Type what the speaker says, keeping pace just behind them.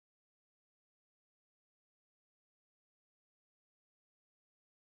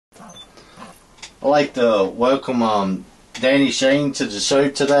I'd like to welcome Danny Shain to the show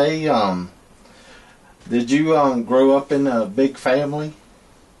today. Did you grow up in a big family?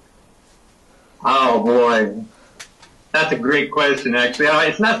 Oh boy, that's a great question. Actually,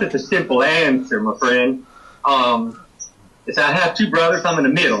 it's not such a simple answer, my friend. It's I have two brothers. I'm in the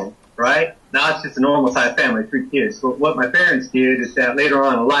middle, right? Now it's just a normal sized family, 3 kids. But what my parents did is that later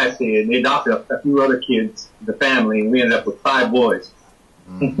on in life they adopted a few other kids to the family, and we ended up with 5 boys.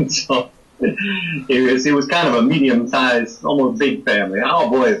 So it was kind of a medium sized, almost big family. All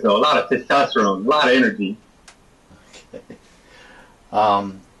boys though, a lot of testosterone, a lot of energy.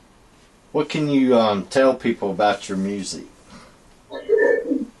 What can you tell people about your music?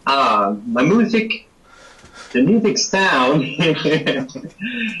 My music, the music sound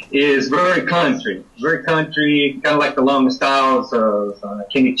is very country, kind of like the long styles of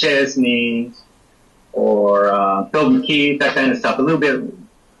Kenny Chesney or Phil McKee, that kind of stuff. A little bit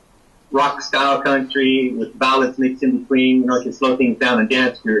rock style country with ballads mixed in between. You know, you can slow things down and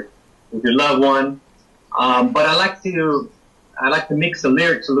dance with your loved one. But I like to mix the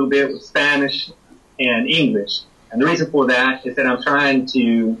lyrics a little bit with Spanish and English. And the reason for that is that I'm trying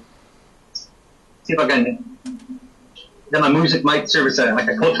to see if I can, that my music might serve as like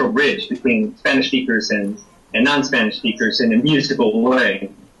a cultural bridge between Spanish speakers and non-Spanish speakers in a musical way.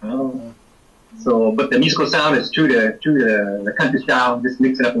 So, but the musical sound is true to the country style, just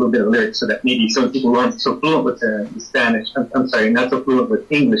mix it up a little bit of lyrics so that maybe some people who aren't so fluent with the Spanish, I'm sorry, not so fluent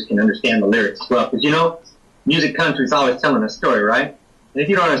with English can understand the lyrics as well. Because, you know, music country is always telling a story, right? And if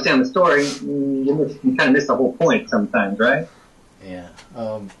you don't understand the story, you kind of miss the whole point sometimes, right? Yeah.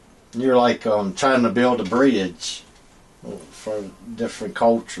 You're like trying to build a bridge for different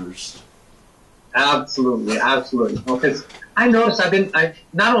cultures. Absolutely, absolutely. Because I noticed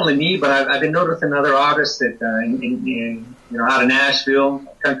not only me, but I've been noticing other artists that out of Nashville,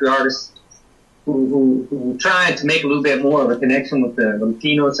 country artists who try to make a little bit more of a connection with the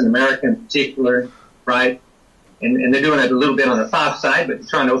Latinos in America in particular, right? And they're doing it a little bit on the soft side, but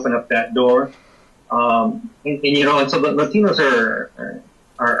trying to open up that door. And so the Latinos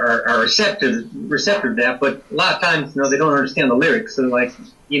are receptive to that, but a lot of times, they don't understand the lyrics. So like,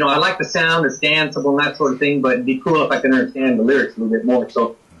 I like the sound, it's danceable and that sort of thing, but it'd be cool if I could understand the lyrics a little bit more.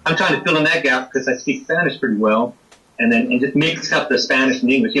 So I'm trying to fill in that gap because I speak Spanish pretty well, and just mix up the Spanish and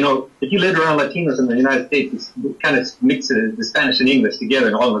English. If you lived around Latinos in the United States, you kind of mix the Spanish and English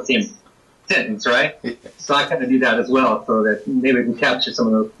together all in the same sentence, right? So I kind of do that as well, so that maybe we can capture some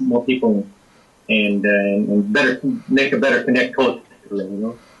of those more people and better make a better connect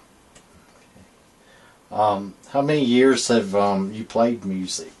culturally, How many years have you played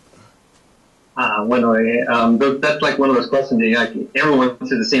music? That's like one of those questions that everyone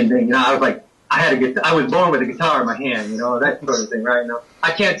says the same thing. I was born with a guitar in my hand, that sort of thing, right? Now,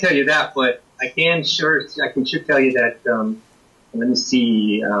 I can't tell you that, but I can sure tell you that, let me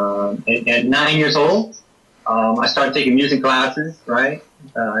see, at 9 years old, I started taking music classes, right,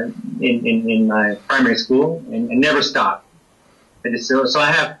 in my primary school and never stopped.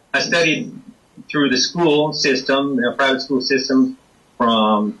 I studied through the school system, private school system,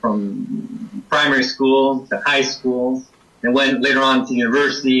 from primary school to high school, and went later on to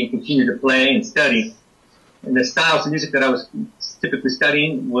university and continued to play and study. And the styles of music that I was typically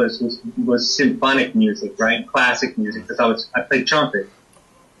studying was symphonic music, right? Classic music, because I played trumpet.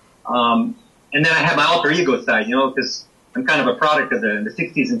 And then I had my alter ego side, because I'm kind of a product of the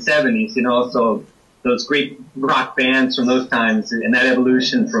 60s and 70s, so those great rock bands from those times and that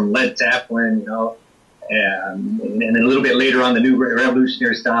evolution from Led Zeppelin, and a little bit later on the new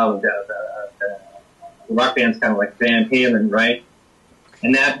revolutionary style of the rock bands, kind of like Van Halen, right?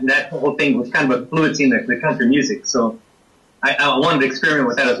 And that whole thing was kind of influencing the country music. So I wanted to experiment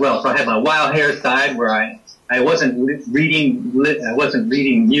with that as well. So I had my wild hair side where I wasn't reading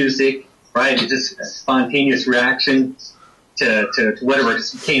music, right? It was just a spontaneous reaction to whatever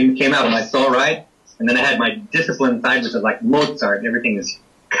came out of my soul, right? And then I had my discipline side, which is like Mozart. Everything is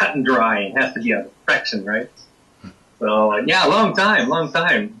cut and dry and has to be a perfection, right? So yeah, long time.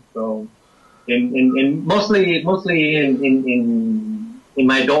 So in mostly in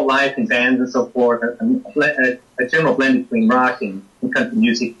my adult life in bands and so forth, a general blend between rock and country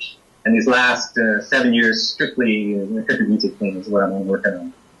music. And these last 7 years, strictly the country music thing is what I'm working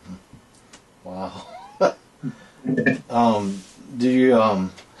on. Wow. Do you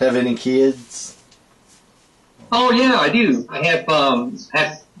have any kids? Oh yeah, I do. I have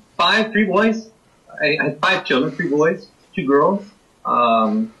 3 boys. I have 5 children, 3 boys, 2 girls.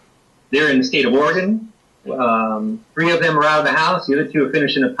 They're in the state of Oregon. 3 of them are out of the house. The other 2 are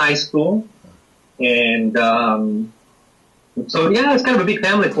finishing up high school. And So yeah, it's kind of a big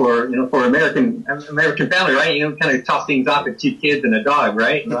family for American family, right? You know, kind of top things off at 2 kids and a dog,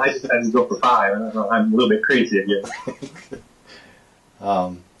 right? You know, I decided to go for 5. I don't know, I'm a little bit crazy, I guess.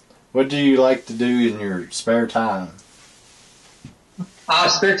 What do you like to do in your spare time?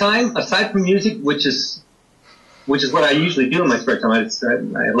 Spare time, aside from music, which is what I usually do in my spare time.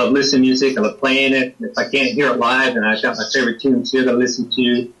 I love listening to music. I love playing it. If I can't hear it live, then I've got my favorite tunes here that I listen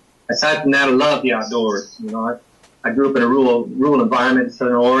to. Aside from that, I love the outdoors. You know, I grew up in a rural environment in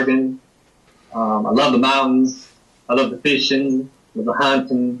Southern Oregon. I love the mountains. I love the fishing. I love the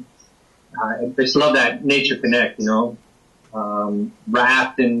hunting. I just love that nature connect, you know.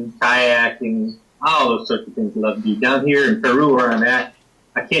 Rafting, kayaking, all those sorts of things I love to do. Down here in Peru where I'm at,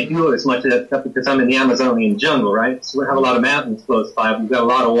 I can't do as much of that stuff because I'm in the Amazonian jungle, right? So we have a lot of mountains close by. We've got a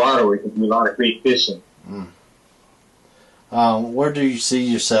lot of water where you can do a lot of great fishing. Where do you see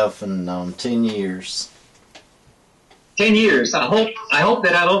yourself in 10 years? 10 years. I hope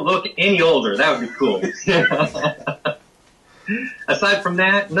that I don't look any older. That would be cool. Aside from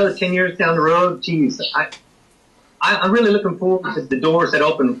that, another 10 years down the road, geez, I'm really looking forward to the doors that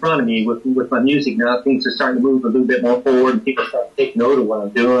open in front of me with my music now. Things are starting to move a little bit more forward, and people start to take note of what I'm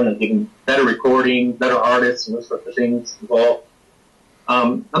doing and getting better recording, better artists, and those sorts of things involved.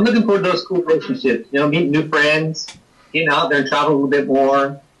 I'm looking forward to those cool relationships, you know, meeting new friends, getting out there and travel a little bit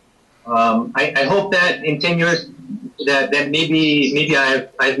more. I hope that in 10 years that maybe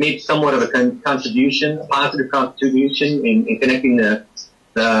I've made somewhat of a contribution, a positive contribution in connecting the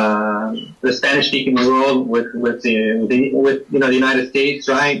Spanish-speaking world with the United States,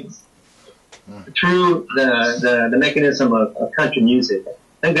 right? Through the mechanism of country music. I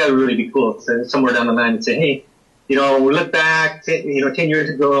think that would really be cool. So somewhere down the line and say, hey, you know, we look back, 10 years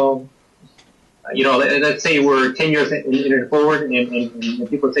ago, you know, let's say we're 10 years in forward, and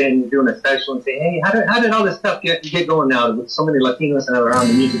people saying you're doing a special, and say, hey, how did all this stuff get going now with so many Latinos and around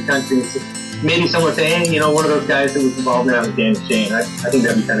the music country? Maybe someone say, hey, you know, one of those guys that was involved in that was Shain. I think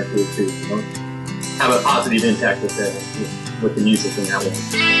that'd be kind of cool too. You know, have a positive impact with the music in that way.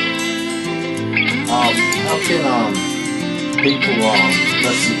 How can people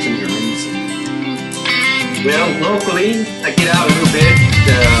listen to your music? Well, locally, I get out a little bit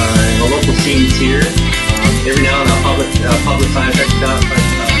in the local scenes here. Every now and then I'll publicize that stuff. But,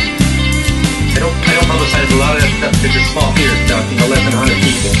 I don't publicize a lot of that stuff because it's small theater stuff, you know, less than 100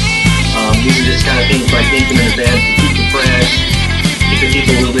 people. These are just kind of things like intimate events to keep it fresh, keep the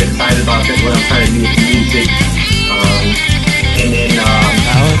people a little bit excited about what I'm trying to do with the music. And then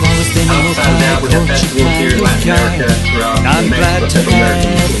outside of that, we have festivals here in Latin America, throughout Mexico, Central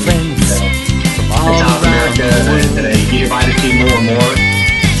America, and South America that I get invited to more and more.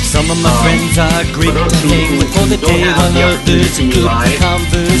 Some of my friends are great to hang with for the day while others are good for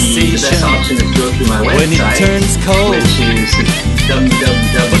conversation. The best option is to go through my when it website, turns cold, which is but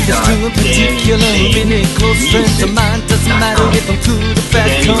there's two in particular, really close friends of mine. Doesn't matter if I'm good or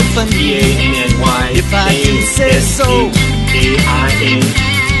bad company. If I do say so, I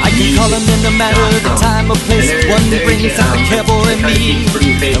can call them in no matter the time or place. One brings out the cowboy in me,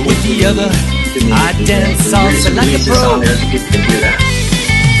 and with the other, I dance salsa like a pro.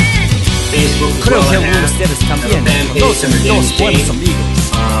 Creo que algunos de ustedes también conocen dos buenos amigos.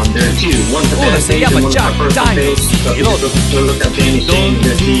 Uno se llama Jack Daniels y el otro Don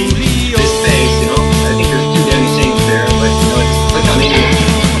Julio.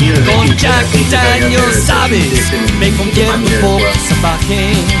 Con Jack Daniels, sabes, me convierto un poco salvaje,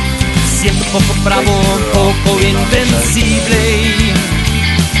 siempre un poco bravo, un poco invencible.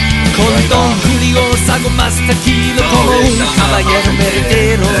 Con Don Julio salgo más tranquilo como un caballero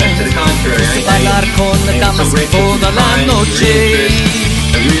meretero. Gusto bailar con las damas toda la noche.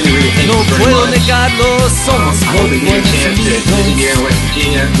 No puedo negarlo, somos muy buenos amigos.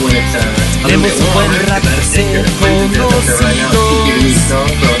 Tenemos un buen rato de ser conocidos.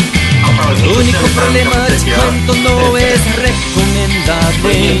 El único problema, te cuento, no es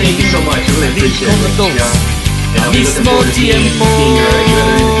recomendable salir con los dos al mismo tiempo.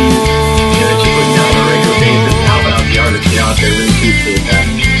 Out there, really appreciate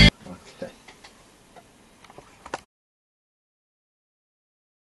that.